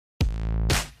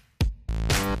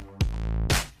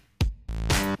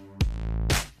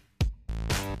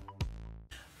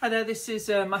Hi there, this is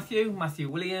Matthew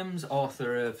Williams,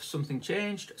 author of Something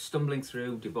Changed, Stumbling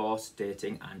Through Divorce,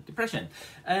 Dating and Depression.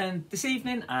 And this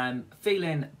evening I'm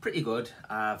feeling pretty good.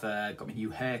 I've got my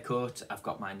new haircut, I've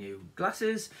got my new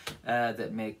glasses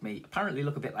that make me apparently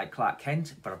look a bit like Clark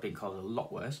Kent, but I've been called a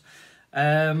lot worse.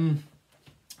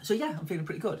 So yeah, I'm feeling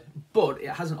pretty good, but it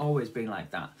hasn't always been like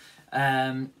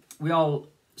that. We all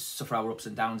suffer our ups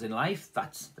and downs in life,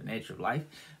 that's the nature of life,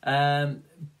 but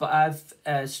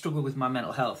I've struggled with my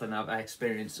mental health and I've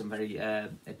experienced some very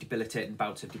debilitating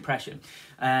bouts of depression,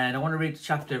 and I want to read a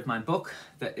chapter of my book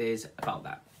that is about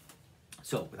that.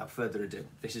 So without further ado,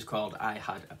 this is called I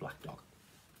Had a Black Dog.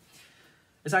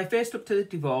 As I faced up to the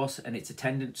divorce and its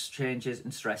attendant changes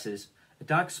and stresses, a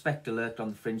dark spectre lurked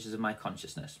on the fringes of my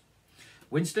consciousness.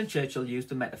 Winston Churchill used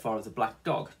the metaphor of the black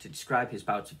dog to describe his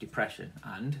bouts of depression,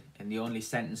 and, in the only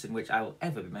sentence in which I will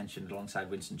ever be mentioned alongside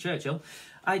Winston Churchill,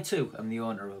 I too am the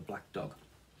owner of a black dog.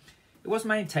 It was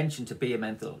my intention to be a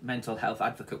mental health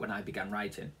advocate when I began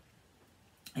writing.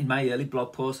 In my early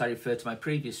blog posts I referred to my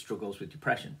previous struggles with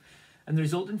depression, and the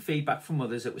resultant feedback from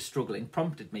others that were struggling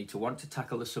prompted me to want to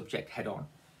tackle the subject head on.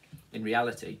 In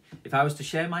reality, if I was to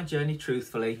share my journey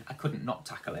truthfully, I couldn't not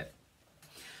tackle it.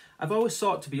 I've always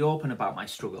sought to be open about my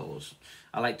struggles.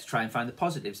 I like to try and find the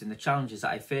positives in the challenges that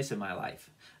I face in my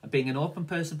life. And being an open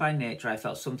person by nature, I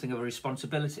felt something of a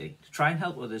responsibility to try and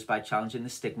help others by challenging the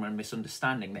stigma and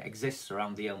misunderstanding that exists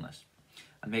around the illness.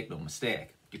 And make no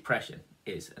mistake, depression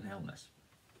is an illness.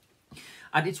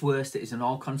 At its worst, it is an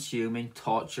all-consuming,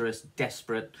 torturous,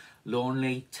 desperate,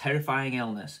 lonely, terrifying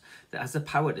illness that has the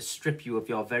power to strip you of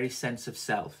your very sense of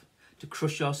self, to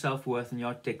crush your self-worth and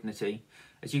your dignity,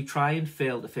 as you try and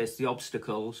fail to face the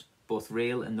obstacles, both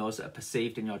real and those that are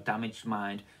perceived in your damaged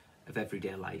mind, of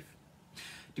everyday life.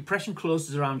 Depression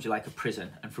closes around you like a prison,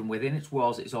 and from within its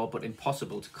walls it is all but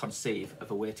impossible to conceive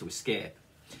of a way to escape.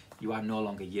 You are no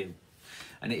longer you.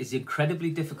 And it is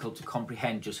incredibly difficult to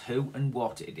comprehend just who and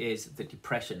what it is that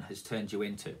depression has turned you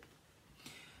into.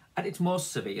 At its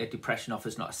most severe, depression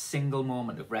offers not a single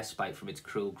moment of respite from its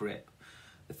cruel grip.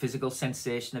 The physical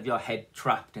sensation of your head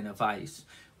trapped in a vice,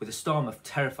 with a storm of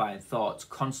terrifying thoughts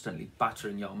constantly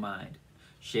battering your mind,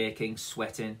 shaking,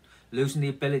 sweating, losing the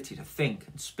ability to think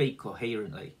and speak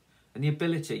coherently, and the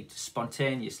ability to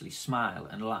spontaneously smile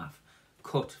and laugh,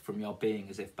 cut from your being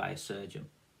as if by a surgeon.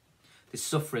 This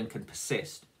suffering can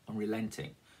persist,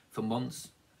 unrelenting, for months,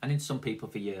 and in some people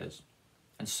for years.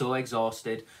 And so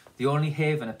exhausted, the only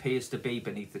haven appears to be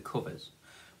beneath the covers,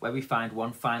 where we find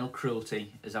one final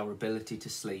cruelty as our ability to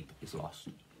sleep is lost.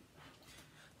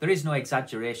 There is no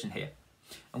exaggeration here,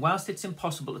 and whilst it's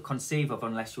impossible to conceive of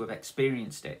unless you have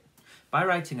experienced it, by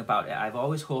writing about it I've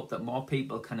always hoped that more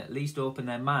people can at least open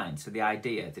their minds to the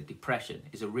idea that depression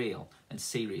is a real and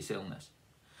serious illness.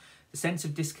 The sense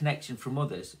of disconnection from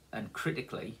others, and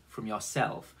critically from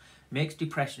yourself, makes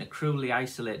depression a cruelly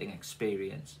isolating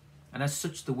experience, and as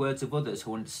such the words of others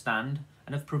who understand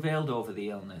and have prevailed over the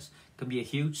illness can be a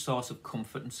huge source of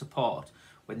comfort and support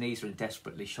when these are in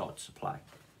desperately short supply.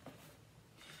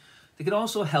 They can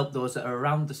also help those that are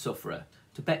around the sufferer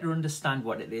to better understand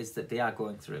what it is that they are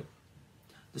going through.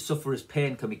 The sufferer's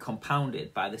pain can be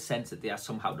compounded by the sense that they are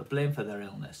somehow to blame for their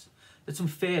illness, that some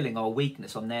failing or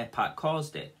weakness on their part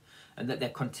caused it, and that their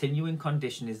continuing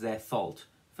condition is their fault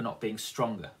for not being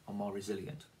stronger or more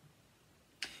resilient.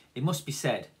 It must be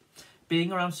said,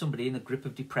 being around somebody in the grip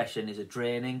of depression is a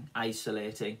draining,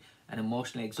 isolating, and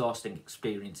emotionally exhausting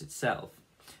experience itself,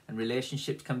 and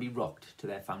relationships can be rocked to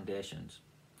their foundations.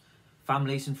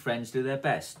 Families and friends do their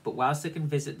best, but whilst they can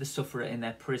visit the sufferer in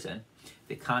their prison,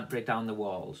 they can't break down the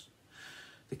walls.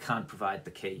 They can't provide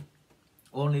the key.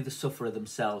 Only the sufferer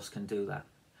themselves can do that.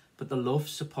 But the love,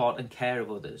 support and care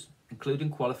of others, including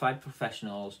qualified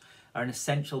professionals, are an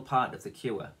essential part of the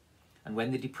cure. And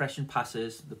when the depression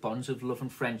passes, the bonds of love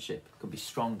and friendship can be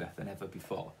stronger than ever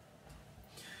before.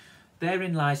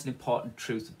 Therein lies an important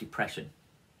truth of depression.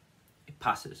 It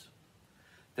passes.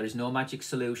 There is no magic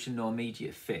solution, no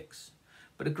immediate fix,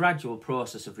 but a gradual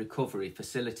process of recovery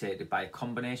facilitated by a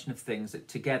combination of things that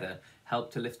together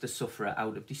help to lift the sufferer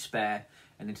out of despair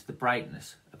and into the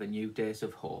brightness of a new days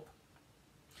of hope.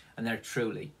 And there are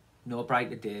truly no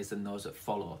brighter days than those that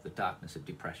follow the darkness of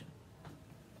depression.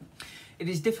 It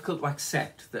is difficult to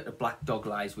accept that a black dog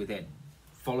lies within.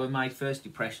 Following my first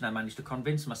depression, I managed to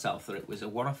convince myself that it was a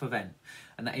one-off event,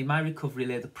 and that in my recovery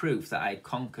lay the proof that I had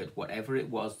conquered whatever it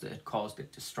was that had caused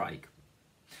it to strike.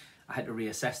 I had to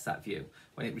reassess that view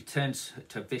when it returned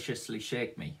to viciously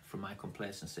shake me from my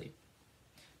complacency.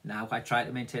 Now I try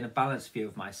to maintain a balanced view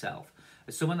of myself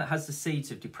as someone that has the seeds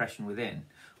of depression within,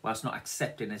 whilst not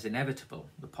accepting as inevitable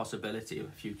the possibility of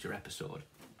a future episode.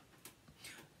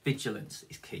 vigilance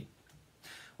is key.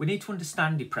 We need to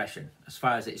understand depression as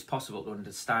far as it is possible to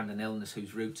understand an illness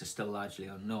whose roots are still largely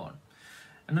unknown,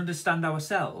 and understand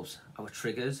ourselves, our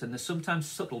triggers, and the sometimes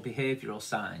subtle behavioural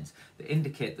signs that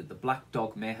indicate that the black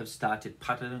dog may have started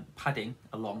padding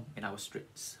along in our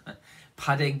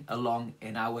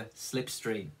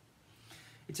slipstream.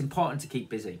 It's important to keep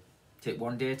busy, take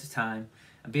one day at a time,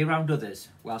 and be around others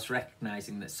whilst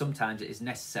recognising that sometimes it is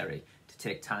necessary to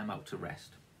take time out to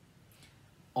rest.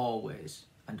 Always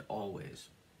and always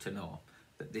to know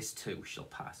that this too shall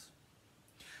pass.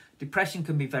 Depression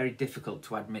can be very difficult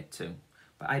to admit to,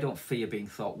 but I don't fear being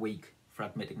thought weak for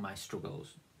admitting my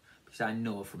struggles, because I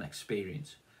know from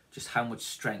experience just how much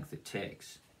strength it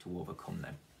takes to overcome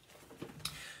them.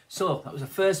 So that was the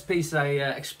first piece I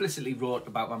explicitly wrote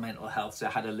about my mental health, so I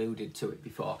had alluded to it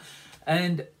before.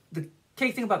 And the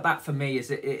key thing about that for me is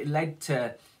that it led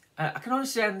to, I can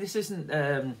honestly say, and this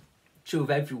isn't true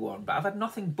of everyone, but I've had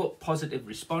nothing but positive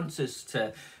responses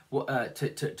to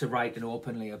writing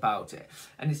openly about it,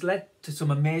 and it's led to some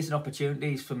amazing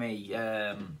opportunities for me.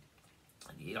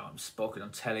 You know, I've spoken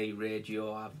on telly,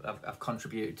 radio, I've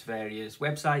contributed to various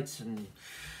websites, and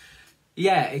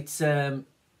yeah, it's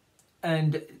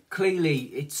and clearly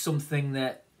it's something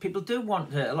that people do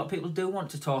want to, a lot of people do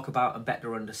want to talk about and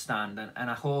better understand,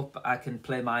 and I hope I can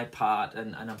play my part,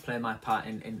 and I'm playing my part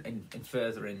in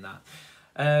furthering that.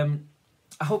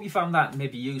 I hope you found that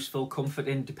maybe useful,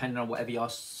 comforting, depending on whatever your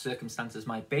circumstances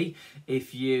might be.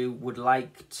 If you would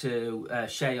like to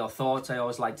share your thoughts, I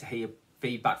always like to hear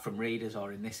feedback from readers,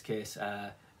 or in this case,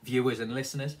 viewers and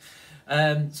listeners.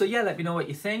 So yeah, let me know what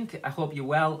you think. I hope you're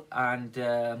well, and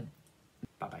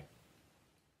bye-bye.